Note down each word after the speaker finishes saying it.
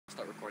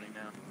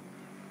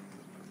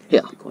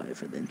Yeah. Be quiet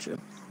for the intro.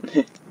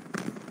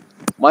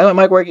 Why isn't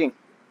my mic working?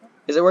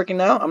 Is it working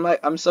now?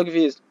 I'm so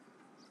confused.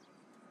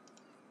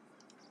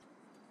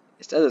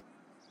 It says.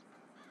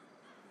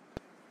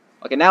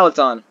 Okay, now it's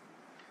on.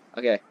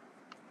 Okay.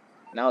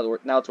 Now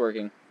it's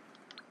working.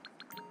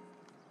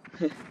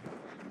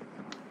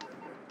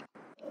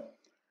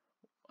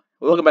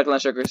 Welcome back to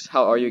Lunch Shirkers.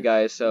 How are you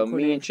guys? So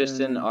me and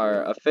Tristen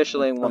are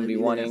officially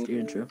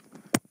 1v1ing.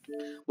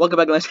 Welcome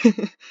back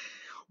to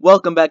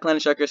Welcome back,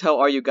 Lunch Shirkers. How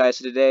are you guys?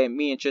 So today,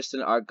 me and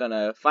Tristen are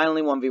gonna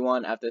finally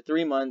 1v1 after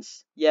 3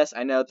 months. Yes,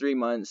 I know, 3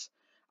 months.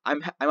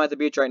 I'm at the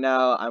beach right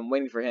now. I'm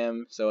waiting for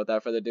him. So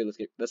without further ado,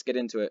 let's get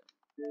into it.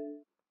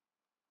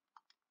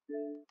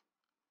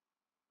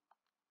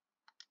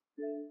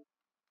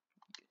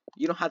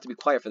 You don't have to be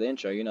quiet for the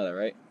intro. You know that,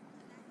 right?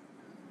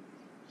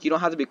 You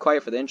don't have to be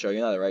quiet for the intro. You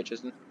know that, right,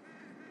 Tristen?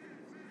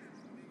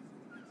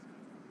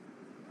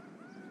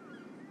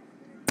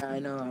 I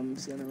know, I'm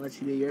just gonna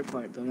let you do your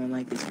part, but my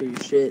mic is pretty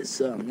shit,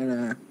 so I'm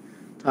gonna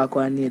talk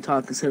what I need to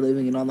talk instead of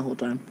leaving it on the whole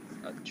time.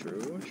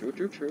 True.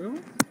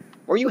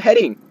 Where are you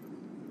heading?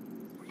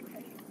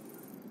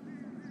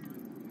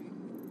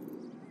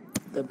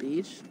 The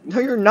beach? No,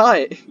 you're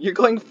not. You're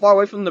going far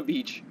away from the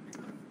beach.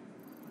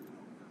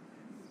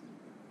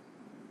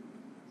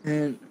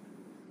 And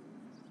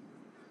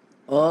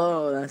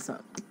oh, that's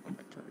not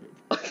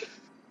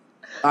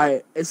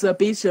Alright, is the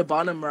beach the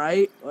bottom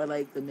right or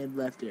like the mid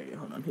left area?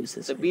 Hold on, who's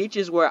this? The beach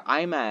is where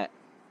I'm at.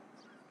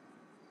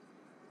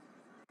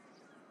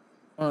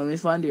 Oh, let me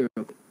find you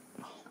real quick.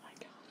 Oh my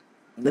god.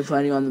 Let me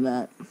find you on the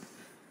map.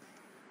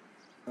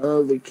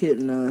 Øverkill,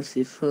 no,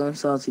 see, full on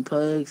salty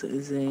pugs,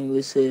 is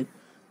English said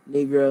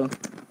Negro.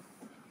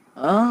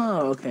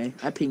 Oh, okay.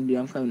 I pinged you,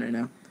 I'm coming right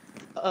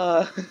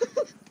now.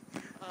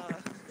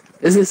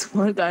 There's this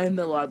one guy in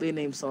the lobby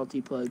named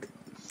Salty Pug.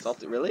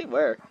 Salty, really?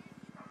 Where?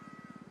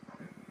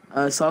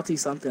 Salty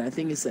something. I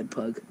think it said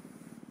Pug.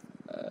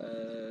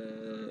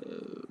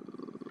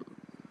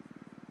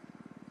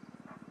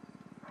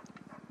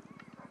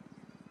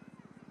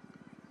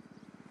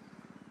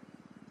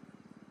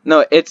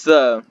 No, it's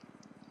the.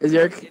 Is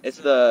there? It's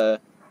the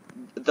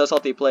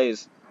Salty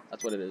Plays.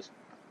 That's what it is.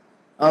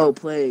 Oh,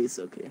 plays.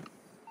 Okay.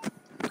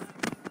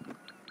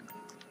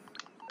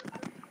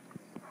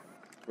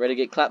 Ready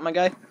to get clapped, my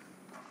guy?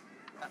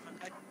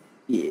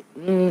 Yeah.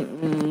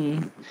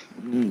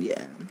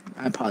 Yeah.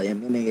 I probably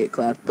am gonna get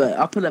clapped, but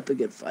I'll put up a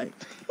good fight.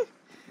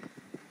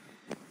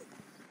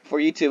 For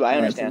YouTube, I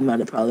understand.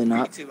 Probably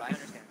not.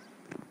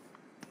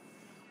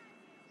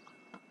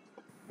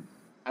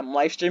 I'm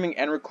live streaming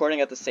and recording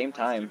at the same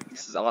time.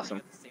 This is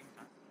awesome.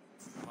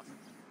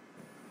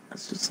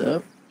 That's what's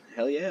up.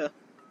 Hell yeah.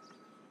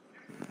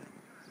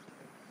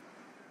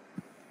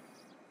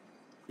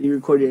 You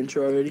recorded your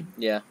intro already?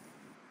 Yeah.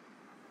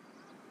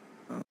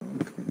 Oh,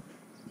 okay.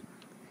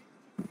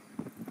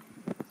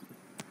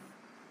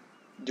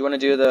 Do you want to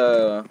do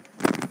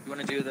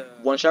the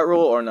one-shot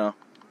rule or no?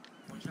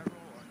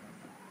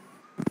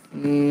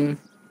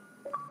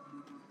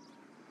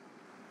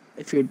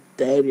 If you're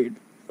dead, you're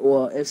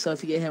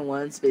if you get hit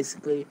once,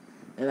 basically,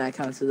 then that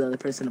counts as the other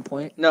person a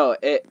point. No,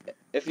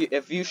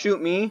 if you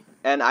shoot me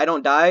and I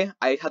don't die,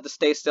 I have to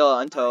stay still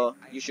until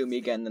you shoot me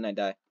again, then I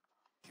die.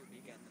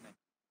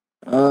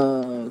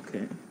 Oh,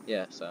 okay.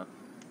 Yeah, so.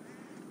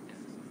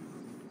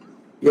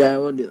 Yeah,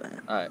 we'll do that.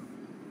 Alright.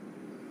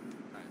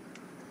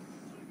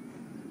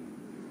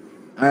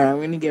 Alright,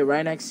 I'm gonna get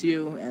right next to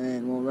you, and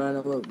then we'll run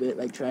a little bit,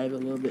 like drive a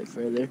little bit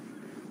further.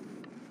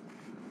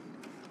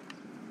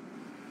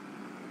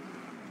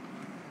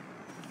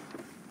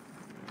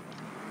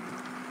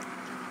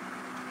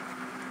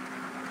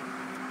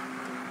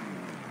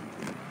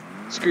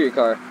 Screw your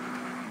car.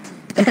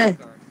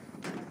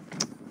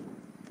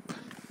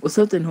 What's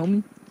up then,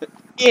 homie?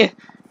 Yeah.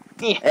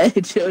 Hey,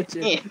 chill.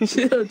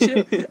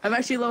 I'm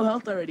actually low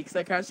health already because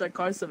I crashed that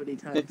car so many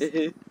times.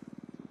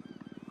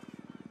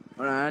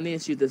 Alright, I need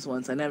to shoot this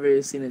once. I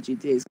never seen a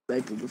GTA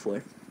sniper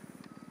before.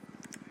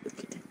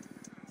 Okay.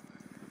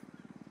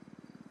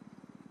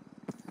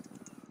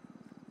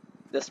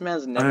 This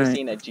man's never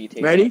seen a GTA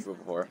sniper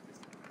before.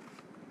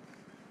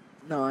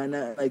 No, I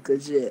know, like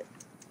legit.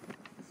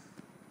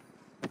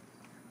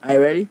 Alright,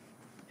 ready?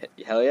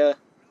 Hell yeah.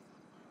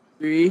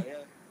 3,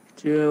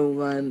 2,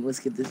 1, let's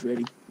get this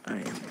ready.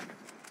 Alright.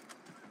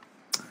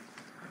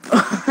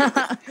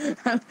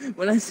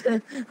 When I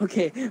said,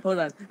 okay, hold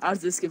on. I was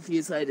just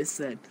confused what I just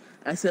said.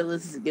 I said,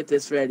 let's get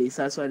this ready.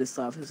 So that's why I just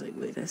stopped. I was like,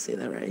 wait, did I say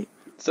that right?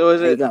 So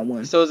is it? Got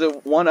one. So is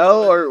it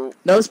 1-0 or?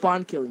 No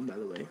spawn killing, by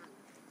the way.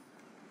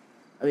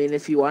 I mean,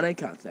 if you want to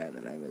count that,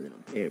 then I really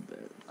don't care.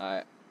 But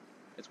alright,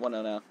 it's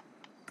 1-0 now.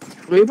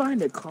 We're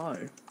behind a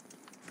car.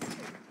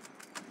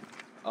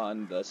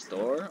 On the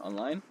store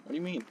online? What do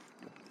you mean?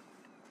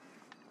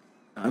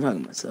 I'm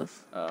talking to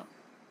myself. Oh.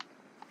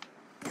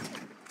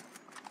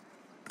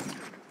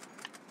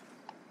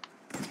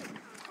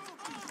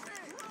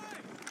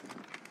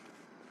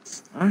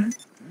 Alright.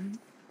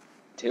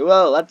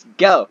 2-0, let's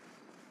go.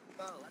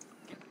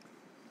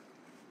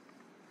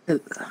 I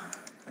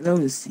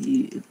don't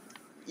see you.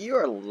 You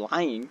are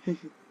lying.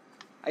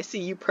 I see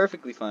you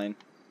perfectly fine.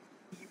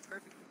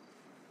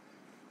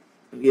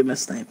 Get my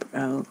sniper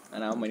out.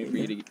 And I'm waiting for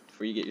you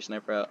to get your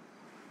sniper out.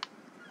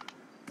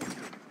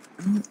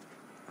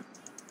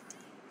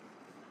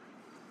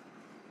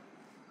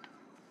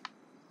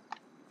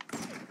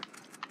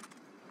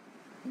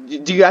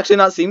 Do you actually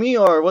not see me,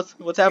 or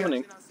what's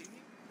happening?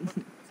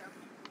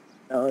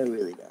 No, I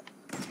really don't.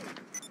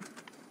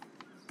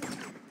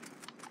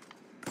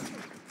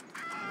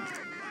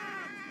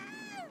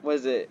 What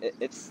is it?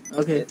 It's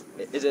Okay.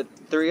 Is it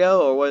 3-0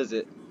 or what is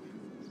it?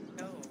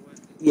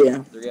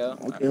 Yeah.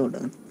 3-0? Okay, hold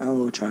on. I'll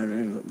go try it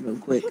real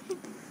quick.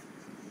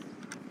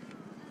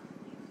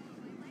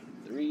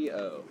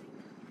 3-0.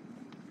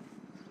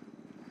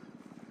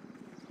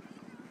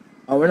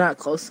 Oh, we're not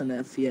close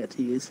enough yet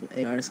to use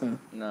ARs, huh?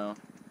 No.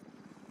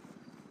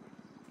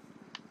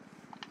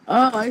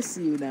 Oh, I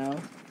see you now.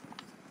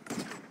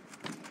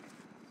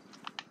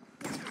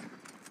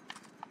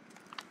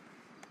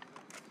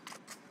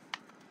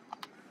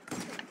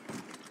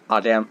 Aw,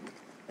 damn.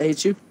 I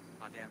hit you.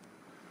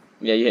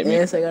 Yeah, you hit me.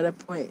 Yes, I got a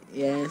point.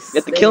 Yes. You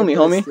have to kill me,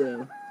 homie.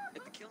 Still.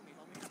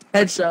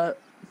 Headshot.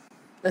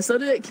 That's so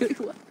did it kill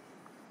you.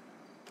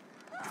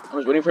 I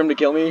was waiting for him to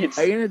kill me.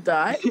 Are you gonna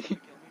die?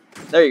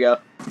 There you go.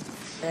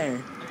 There.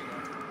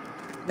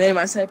 Man,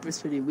 my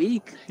sniper's pretty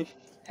weak.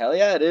 Hell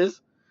yeah, it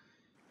is.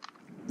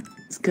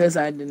 It's because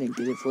I didn't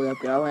get it fully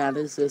upgraded. All I had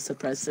is a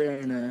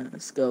suppressor and a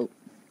scope.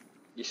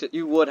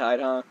 You would hide,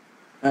 huh?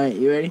 Alright,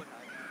 you ready?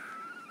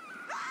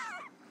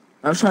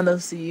 I'm trying to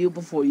see you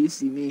before you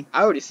see me.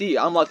 I already see you.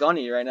 I'm locked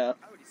onto you right now.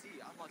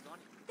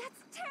 That's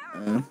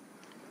terrible.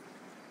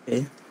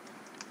 Okay.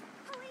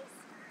 Please,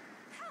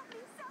 help me,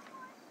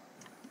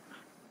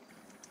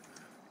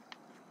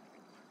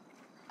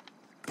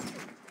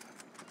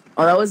 someone.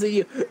 Oh, that wasn't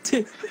you.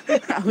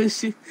 I was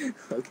shooting.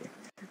 Okay.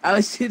 I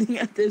was shooting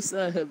at this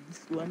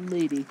one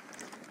lady,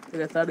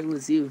 but I thought it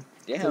was you.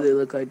 Damn. So they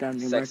look like down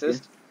your marker.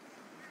 Sexist.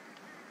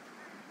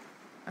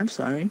 I'm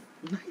sorry.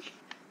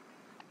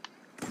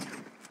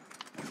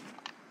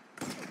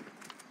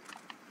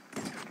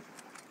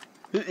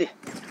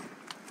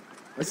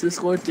 What's the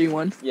score?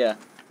 3-1. Yeah.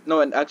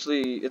 No, and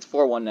actually, it's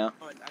 4-1 now.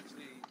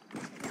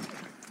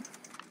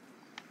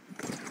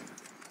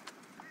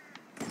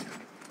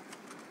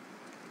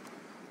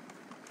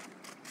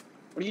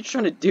 What are you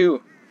trying to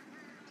do?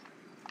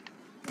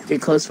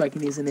 Get close so I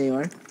can use an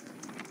AR.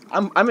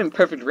 I'm in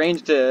perfect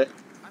range to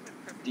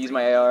use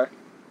my AR.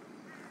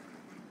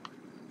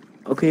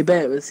 Okay,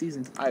 bet. What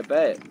season? I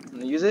bet. I'm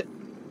gonna use it.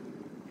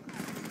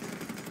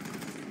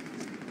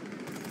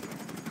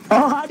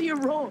 Oh, how do you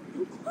roll?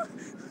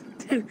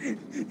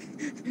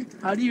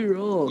 How do you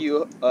roll?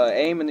 You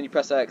aim and then you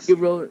press X. You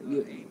roll.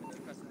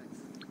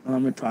 Oh,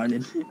 I'm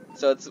retarded.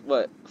 So it's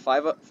what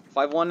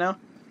 5-1 now.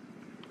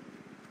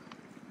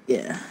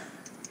 Yeah.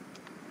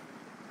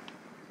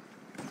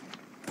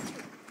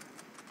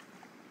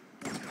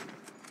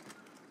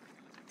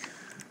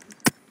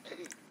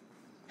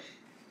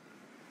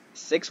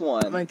 I'm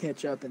 6-1. gonna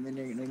catch up and then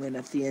you're gonna win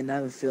at the end. I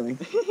have a feeling.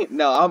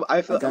 No,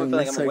 I feel Like, I'm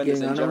feeling I'm gonna win this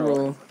in general.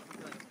 Roll.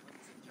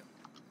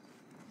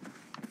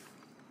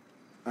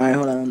 Alright,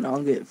 hold on.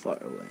 I'll get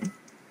far away.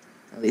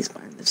 At least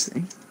behind this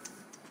thing.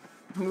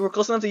 We were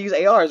close enough to use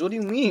ARs. What do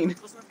you mean?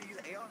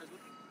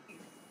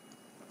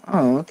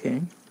 Oh,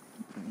 okay.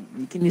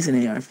 You can use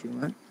an AR if you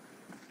want.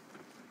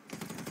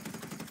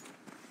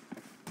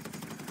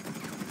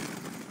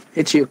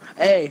 Hit you.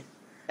 Hey!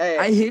 Hey.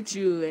 I hit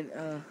you and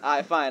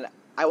Alright, fine.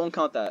 I won't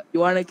count that. You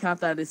wanna count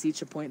that as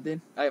each a point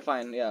then? Alright,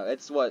 fine. Yeah,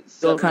 it's what,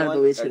 Don't count it 7-1?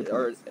 the way it should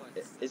Or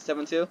it's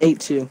 7-2?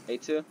 8-2.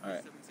 8-2?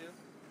 Alright.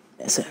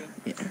 Yes, sir.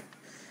 Yeah.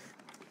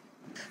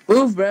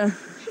 Move, bruh.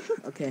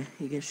 Okay,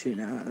 you can shoot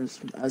now. I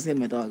was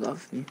getting my dog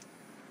off me.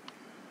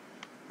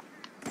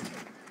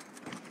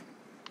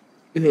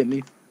 You hit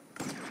me.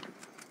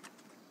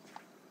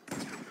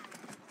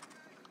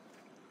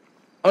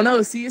 Oh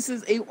no, see, it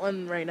says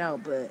 8-1 right now,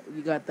 but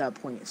we got that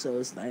point, so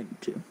it's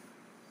 9-2.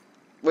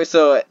 Wait,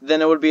 so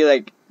then it would be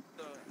like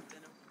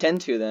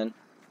 10-2 then.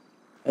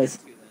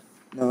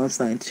 No, it's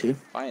 9-2.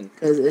 Fine.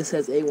 Because it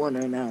says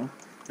 8-1 right now,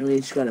 and we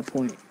each got a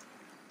point.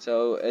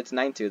 So it's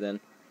 9-2 then.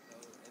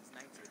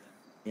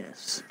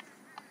 Yes.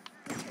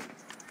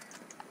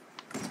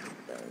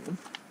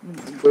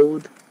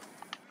 Gold.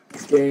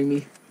 Scaring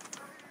me.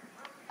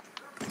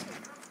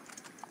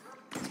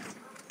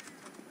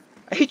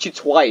 I hit you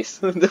twice.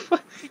 The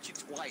fuck?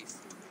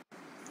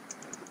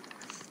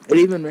 It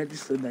even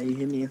registered that you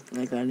hit me,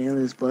 like I nailed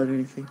his blood or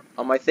anything.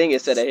 On my thing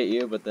it said I hit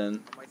you, but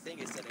then.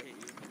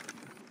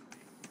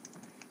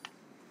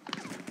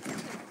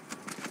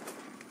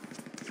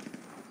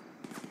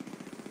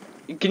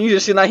 Can you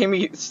just not hear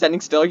me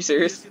standing still? Are you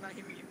serious?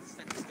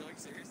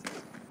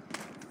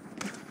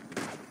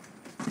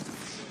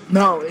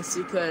 No, it's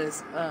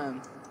because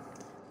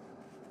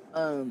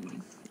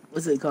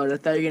what's it called? I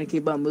thought you were gonna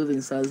keep on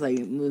moving, so I was like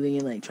moving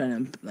and like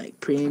trying to like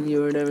pre-aim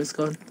you or whatever it's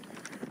called.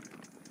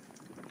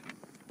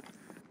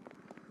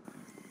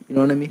 You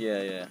know what I mean?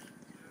 Yeah, yeah.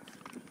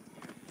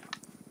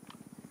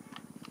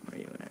 Where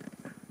you at?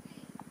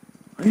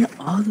 Oh, you're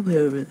all the way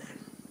over there.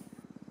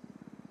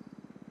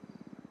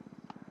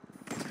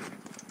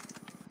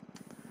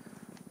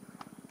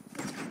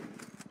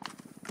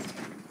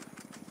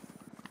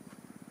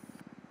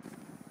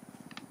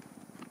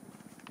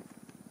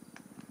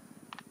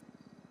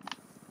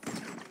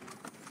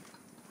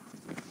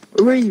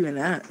 Where were you even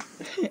at?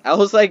 I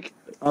was like,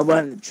 Oh,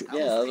 behind the tree.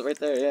 yeah, I was right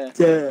there, yeah.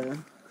 Duh.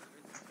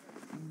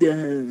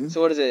 Duh.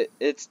 So what is it?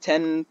 It's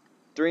 10-3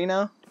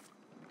 now?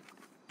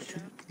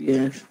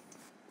 Yes.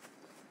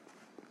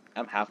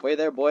 I'm halfway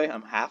there, boy.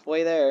 I'm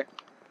halfway there.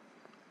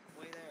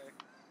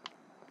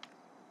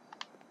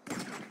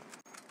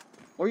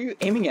 What are you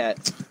aiming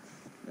at?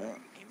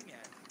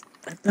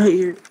 I thought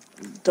you're.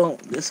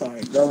 Don't.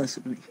 Sorry. Don't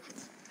listen to me.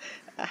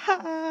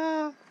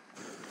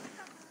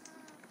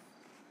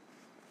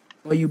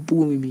 Why you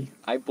bullying me?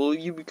 I bully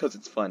you because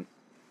it's fun.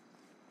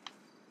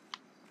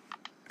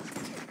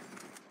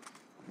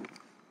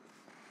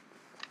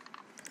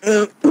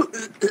 The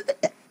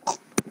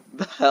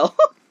hell?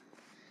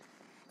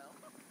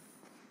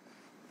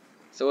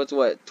 So it's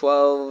what,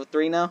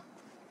 12-3 now?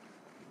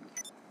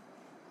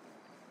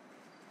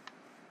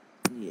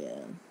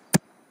 Yeah.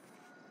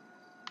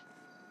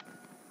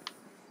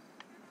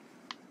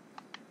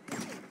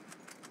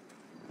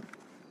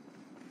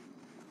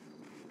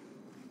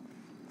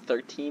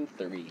 Thirteen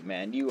 3,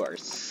 man. You are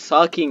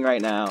sucking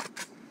right now.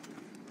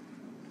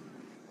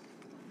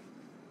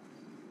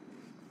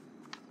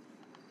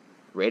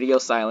 Radio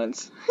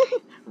silence.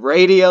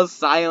 Radio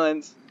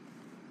silence.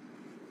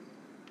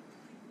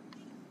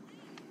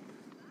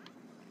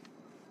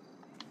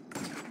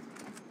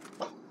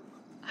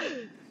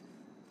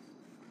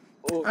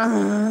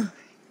 Oh.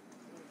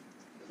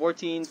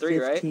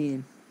 14-3, right?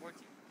 15.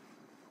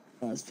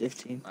 No, it's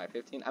 15. Alright,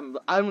 15. I'm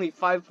only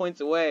 5 points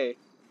away.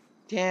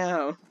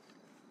 Damn.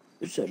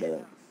 Shut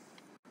up.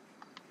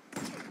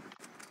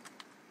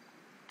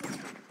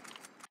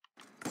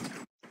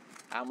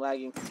 I'm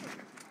lagging.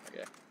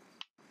 Okay.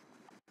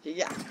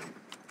 Yeah.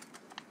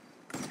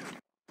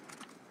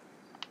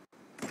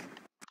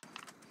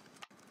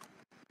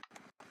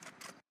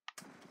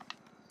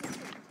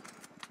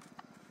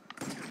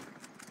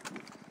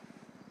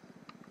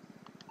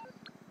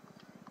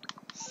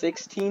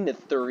 Sixteen to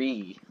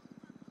 3.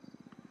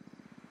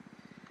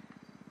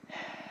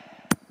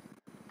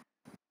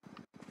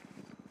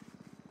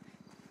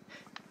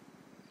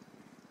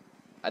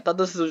 I thought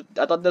this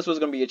was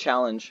gonna be a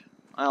challenge.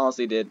 I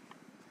honestly did.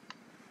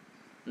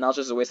 Now it's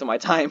just a waste of my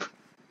time.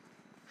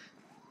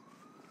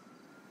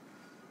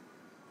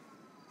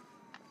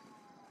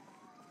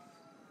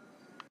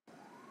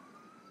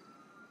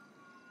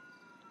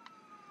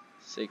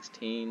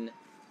 16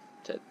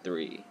 to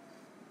 3.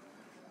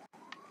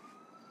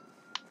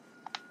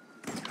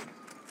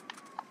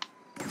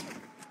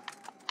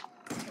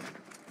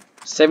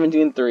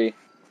 Seventeen 3.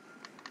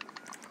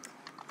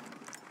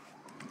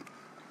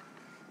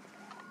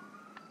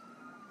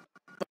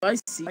 If I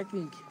see, I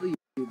can kill you.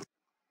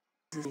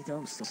 This is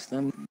don't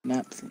stem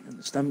map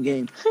thing, stem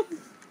game.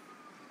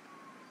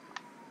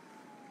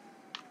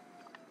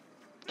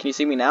 Can you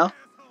see me now?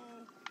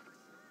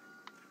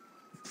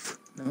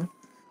 No.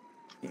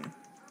 Yeah.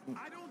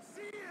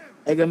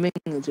 I got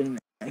making legitimate.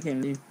 I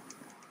can't leave.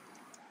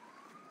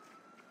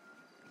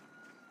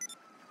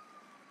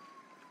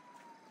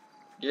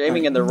 You're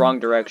aiming in the wrong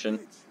direction.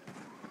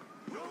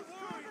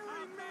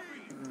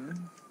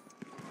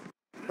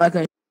 Like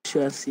I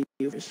should see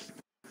you first.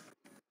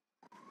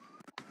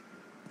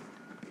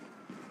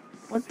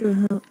 What the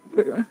hell?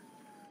 Where?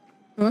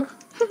 Huh?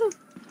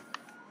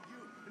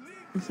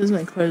 This is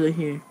my car right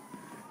here.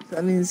 So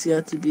that means you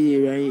have to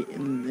be right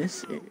in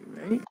this area,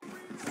 right?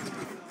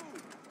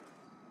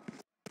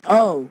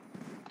 Oh.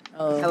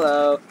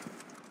 Hello.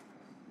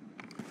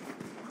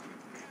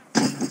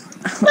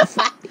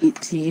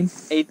 18.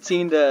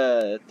 18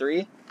 to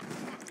 3.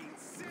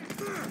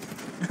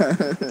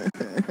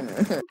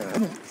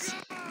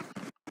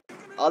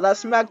 All that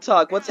smack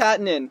talk. What's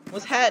happening?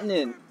 What's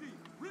happening?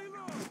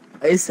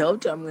 I just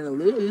told you I'm gonna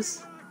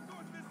lose.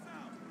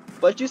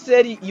 But you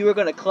said you were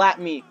gonna clap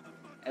me.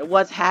 And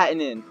what's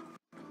happening?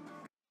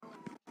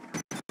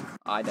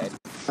 Oh, I died.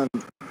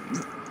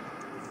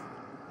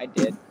 I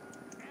did.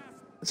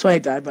 That's why I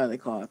died by the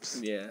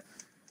cops. Yeah.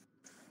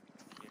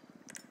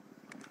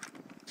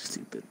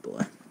 Stupid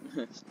boy.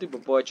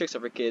 Stupid boy. Tricks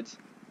are for kids.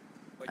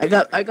 I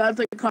got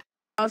the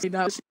cops.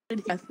 Now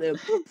should get them.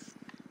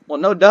 Well,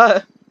 no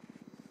duh.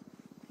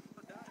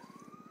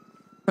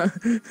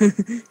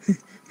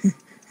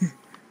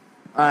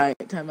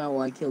 Alright, time out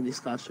while I kill these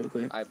cops real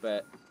quick. I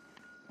bet.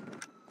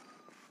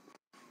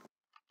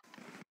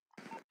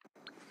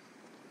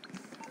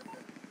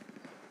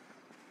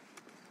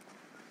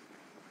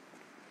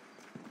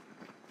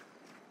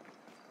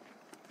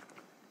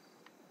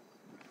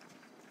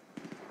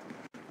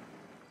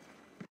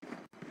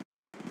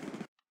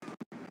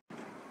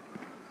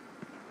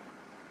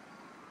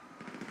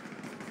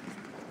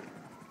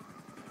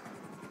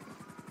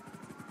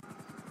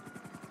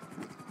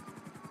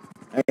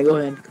 Alright, go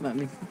ahead. Come at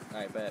me.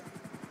 I bet.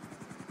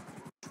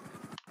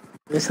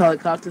 There's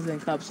helicopters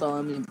and cops all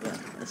on me, but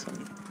that's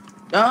funny.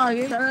 No, I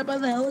get shot by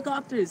the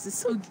helicopters. It's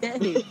so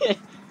gay. Alright,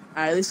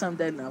 at least I'm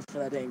dead now, so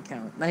that didn't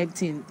count.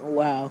 19.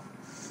 Wow.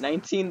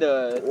 19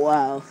 to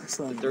Wow. That's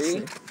all I'm gonna 3.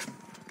 say.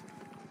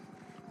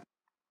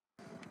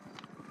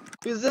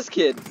 Who's this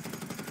kid?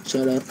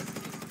 Shut up.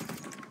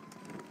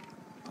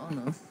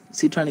 don't know. Is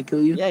he trying to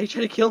kill you? Yeah, he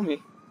tried to kill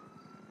me.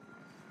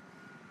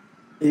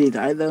 Did he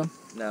die though?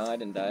 No, I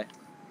didn't die.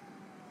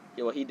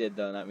 Yeah, well, he did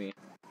though, not me.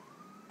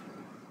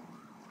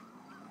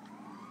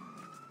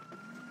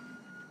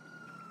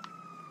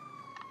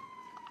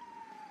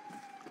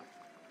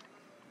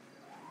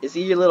 Is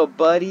he your little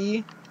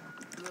buddy?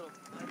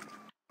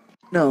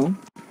 No.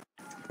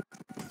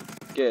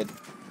 Good.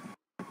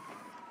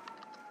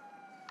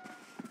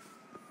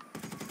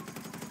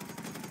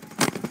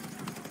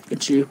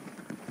 It's you.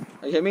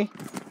 Oh, you hit me?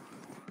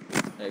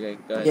 Okay,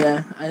 go ahead.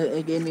 Yeah,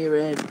 it gave me a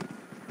red.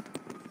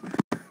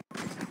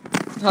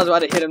 I was about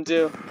to hit him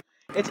too.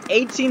 It's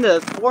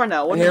 18-4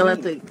 now. What do you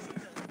mean?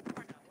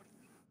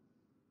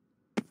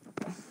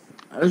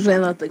 I was gonna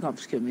let the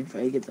cops kill me if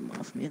I get them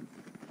off me.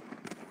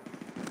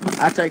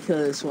 After I kill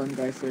this one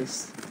guy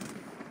first.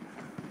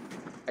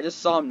 I just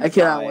saw him I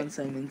killed that die. 1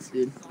 sentence,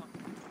 dude.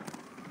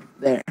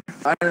 There.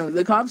 I don't know.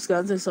 The cops'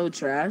 guns are so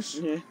trash.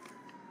 Mhm.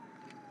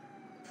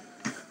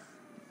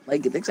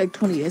 Like, it takes like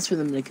 20 hits for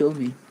them to kill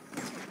me.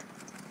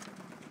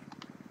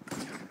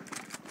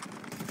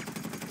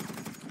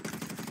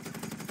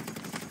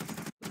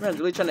 Man's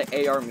really trying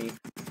to AR me.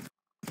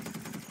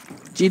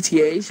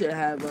 GTA should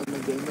have a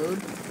game mode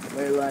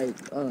where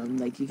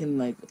like you can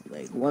like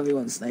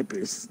 1v1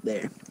 snipers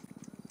there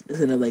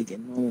instead of like a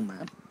normal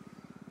map.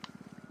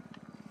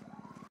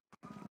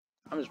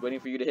 I'm just waiting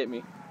for you to hit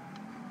me.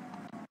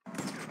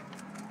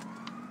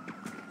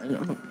 I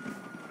don't know.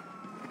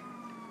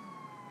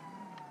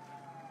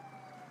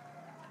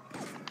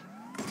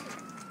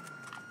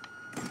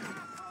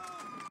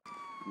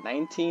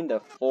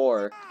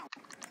 $19-4.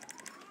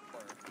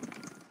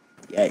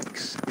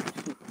 Yikes.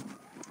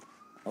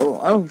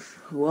 Oh,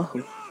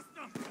 whoa.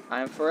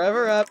 I'm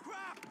forever up.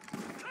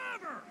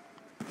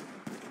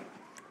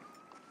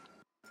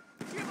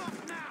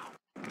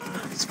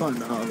 It's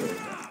fun all the way.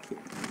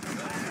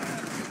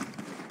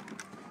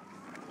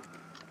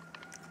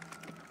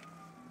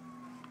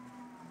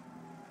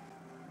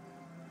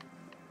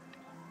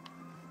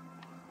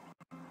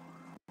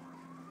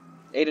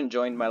 Aiden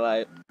joined my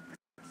live.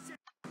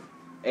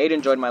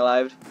 Aiden joined my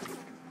live.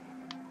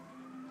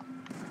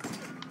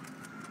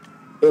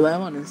 You're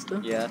live on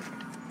Insta? Yeah.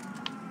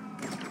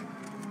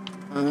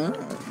 Uh-huh.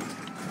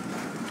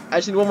 I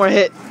just need one more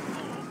hit.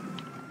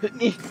 Hit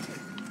me.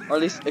 Or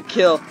at least a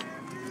kill.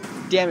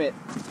 Damn it.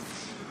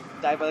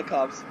 Died by the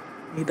cops.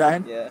 You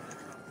died? Yeah.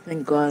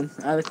 Thank God.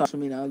 I had the cops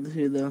with me now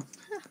too, though.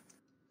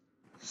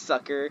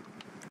 Sucker.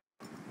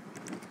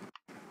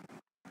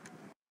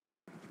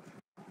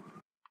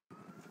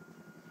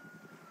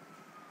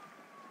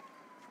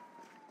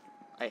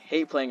 I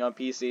hate playing on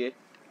PC.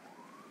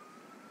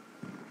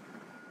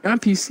 You're on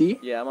PC?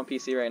 Yeah, I'm on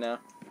PC right now.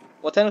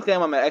 Well, technically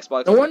I'm on my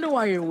Xbox. No wonder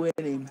why you're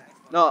winning.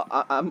 No,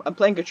 I'm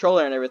playing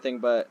controller and everything,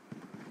 but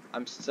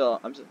I'm still.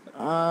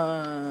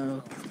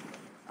 Alright,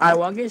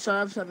 well, I'll get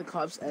shot up so the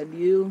cops end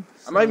you.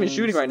 I'm not even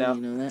shooting right now.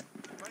 You know that.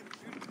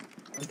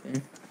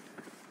 Okay.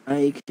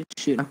 Alright, you can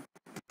shoot now.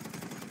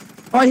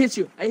 Oh, I hit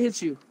you.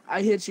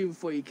 I hit you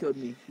before you killed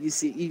me. You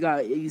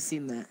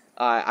seen that.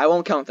 I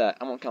won't count that.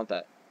 I won't count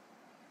that.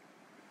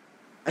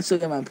 I still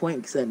get my point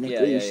because that Nick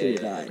Yeah. should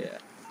have died. Yeah.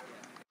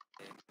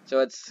 So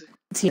it's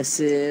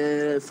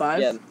 5?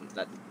 yeah,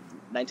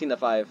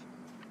 19-5.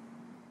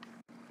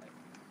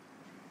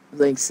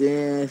 Like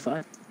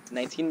 5.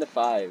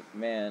 19-5,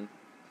 man.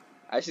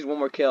 I just need one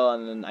more kill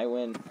and then I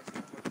win.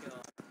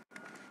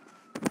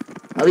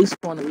 At least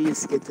want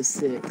to get to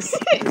 6,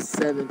 or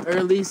 7, or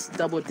at least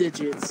double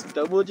digits.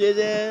 Double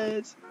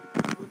digits.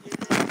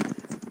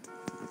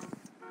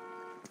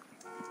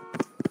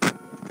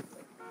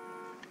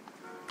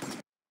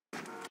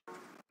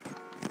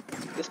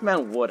 This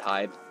man would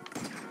hide.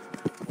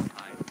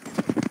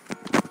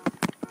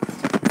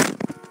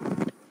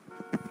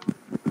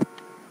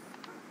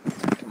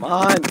 Come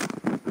on.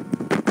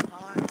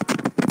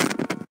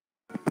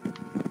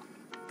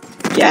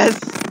 Yes.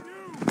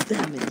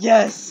 Damn it.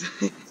 Yes.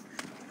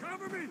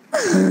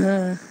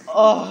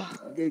 Oh.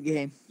 Good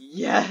game.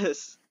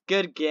 Yes.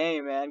 Good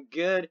game, man.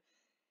 Good.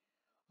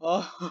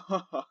 Oh.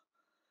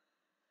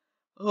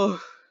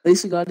 Oh. At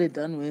least we got it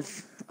done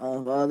with.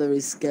 All the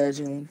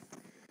rescheduling.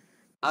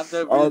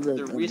 After all the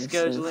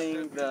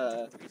rescheduling,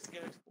 the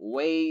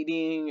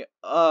waiting,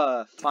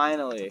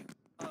 finally.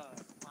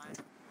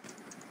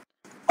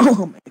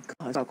 Oh my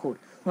god, it's so cold.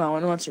 Hold on, I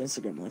want to watch your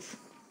Instagram live.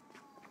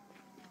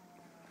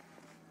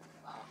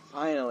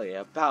 Finally,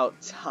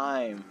 about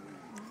time.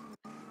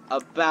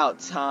 About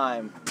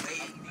time.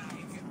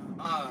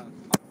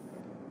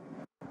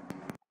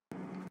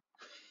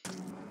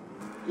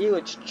 Ew,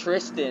 it's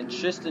Tristen.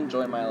 Tristen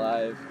joined my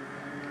live.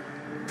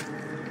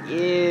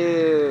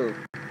 Ew.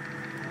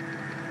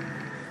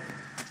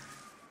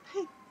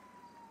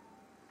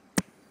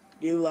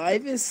 Your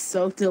live is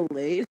so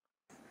delayed.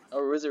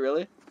 Oh, is it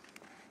really?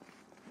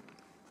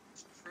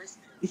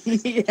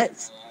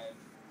 Yes.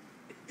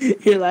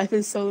 Your life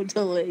is so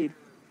delayed.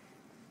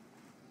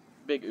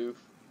 Big oof.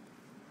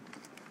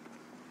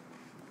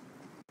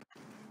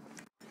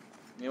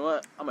 You know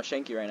what? I'm a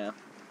shanky right now.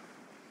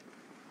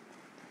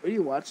 What are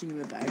you watching in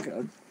the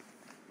background?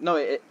 No,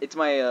 it's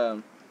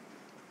my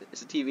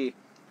it's a TV.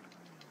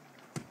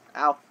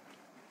 Ow.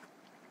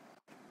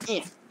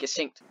 Get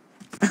shanked.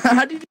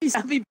 How did he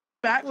stab me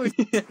backwards?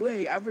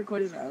 Wait, I'm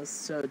recording now. I'll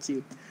show it to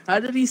you. How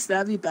did he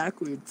stab me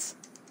backwards?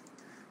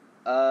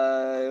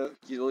 Well,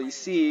 you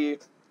see,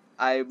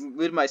 I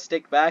moved my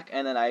stick back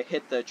and then I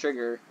hit the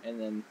trigger and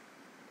then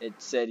it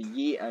said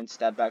yeet and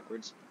stabbed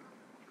backwards.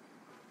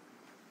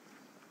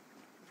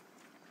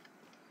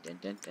 Dun,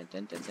 dun, dun,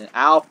 dun, dun, dun.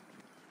 Ow!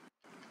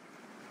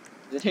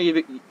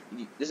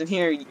 Listen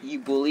here, you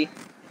bully.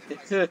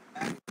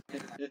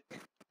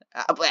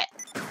 Ah, bleh.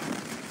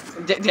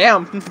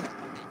 Damn!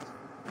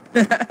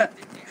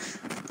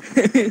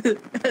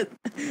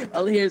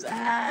 All he hears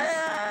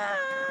ah.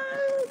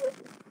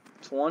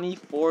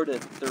 24 to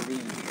 3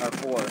 or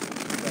 4.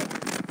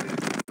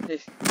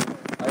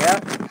 Oh yeah?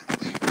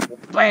 Well,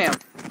 bam!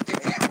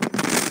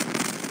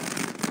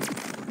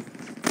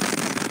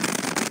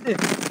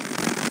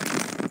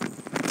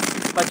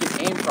 If I can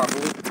aim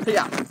properly.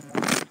 Yeah.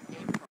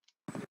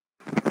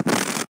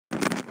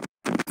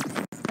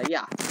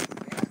 Yeah.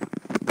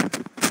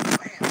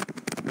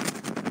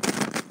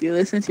 You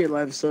listen to your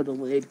live so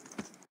delayed.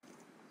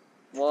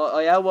 Well, oh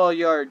yeah, well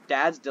your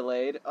dad's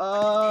delayed.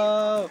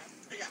 Oh.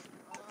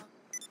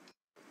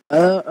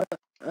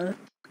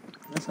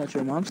 That's not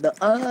your mom's.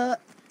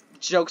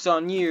 Joke's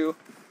on you.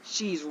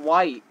 She's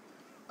white.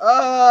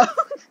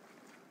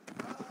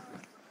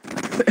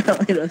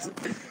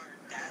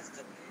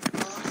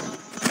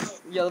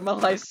 Yo, my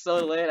life's so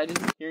delayed. I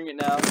just hearing it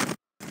now.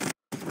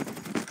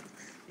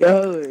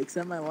 Yo,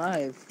 accept my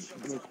live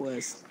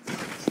request.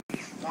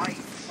 Oh,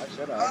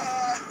 shut up.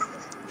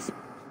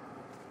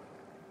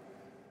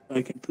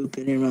 I can poop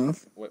in your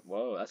mouth. Wait,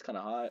 whoa, that's kind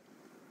of hot.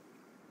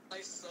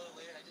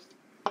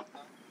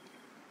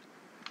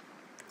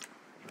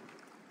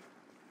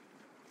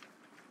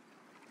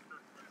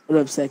 What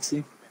up,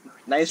 sexy?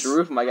 Nice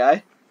roof, my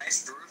guy.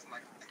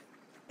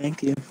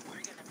 Thank you.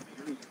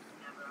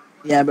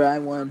 Yeah, bro, I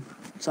won.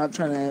 Stop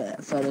trying to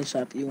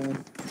Photoshop you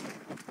one.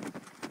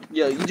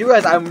 Yo, you do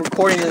realize I'm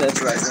recording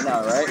this right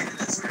now, right?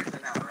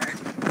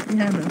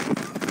 Yeah, no.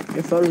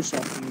 You're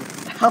Photoshopping me.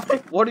 How am I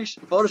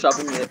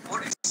photoshopping it?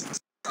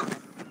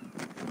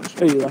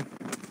 Sure you are.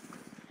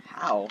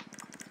 How?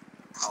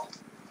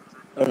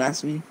 Don't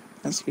ask me.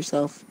 Ask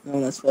yourself. No,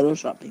 that's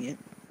Photoshopping it.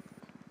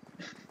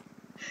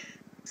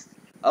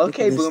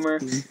 Okay, boomer.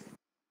 Thing.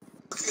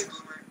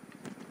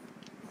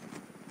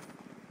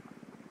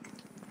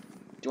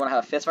 Do you want to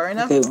have a fist fight right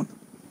now? Okay, well.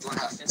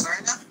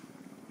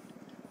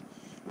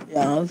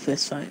 Yeah, I'll have a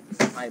fist fight.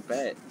 I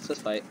bet. Let's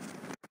just fight.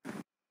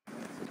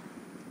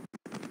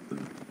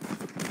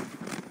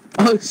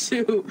 Oh,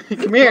 shoot.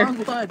 Come here. Wrong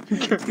one.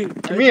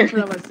 Come here. Put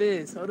on my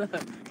fist. Hold up.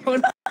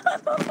 Hold on.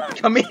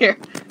 Come here.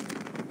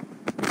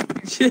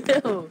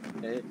 Chill.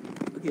 Hey.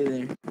 Okay,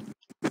 there.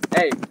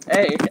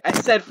 Hey, I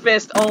said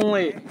fist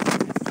only.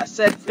 I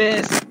said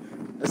fist.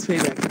 Let's play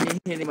back. Me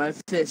hitting my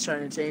fist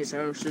trying to change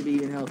so I should be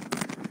even help.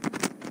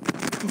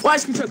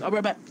 Watch me truck. I'll be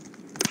right back.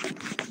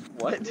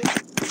 What?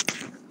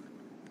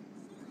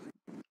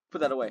 Put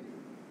that away.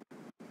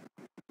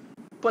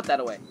 Put that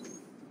away.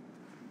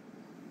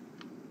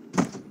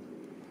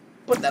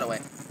 Put that away.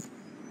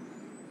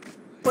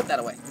 Put that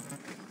away.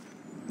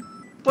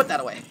 Put that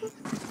away.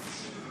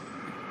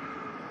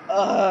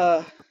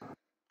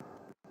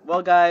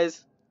 Well,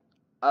 guys,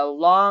 a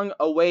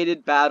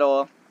long-awaited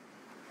battle,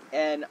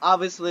 and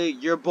obviously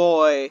your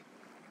boy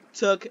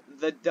took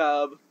the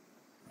dub,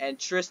 and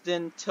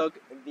Tristan took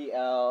the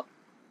L.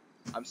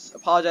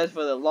 Apologize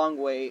for the long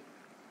wait,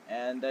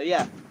 and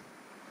yeah.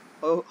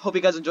 Hope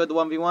you guys enjoyed the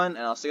 1v1, and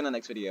I'll see you in the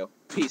next video.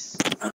 Peace.